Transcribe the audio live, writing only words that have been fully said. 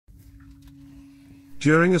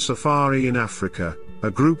During a safari in Africa, a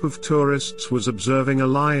group of tourists was observing a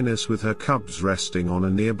lioness with her cubs resting on a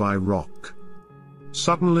nearby rock.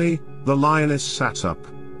 Suddenly, the lioness sat up,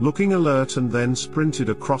 looking alert, and then sprinted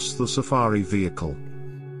across the safari vehicle.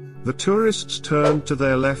 The tourists turned to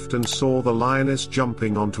their left and saw the lioness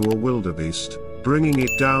jumping onto a wildebeest, bringing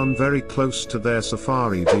it down very close to their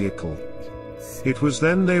safari vehicle. It was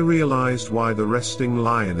then they realized why the resting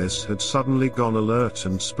lioness had suddenly gone alert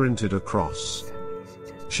and sprinted across.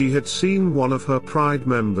 She had seen one of her pride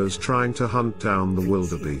members trying to hunt down the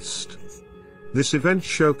wildebeest. This event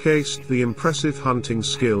showcased the impressive hunting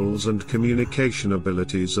skills and communication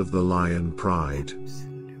abilities of the lion pride.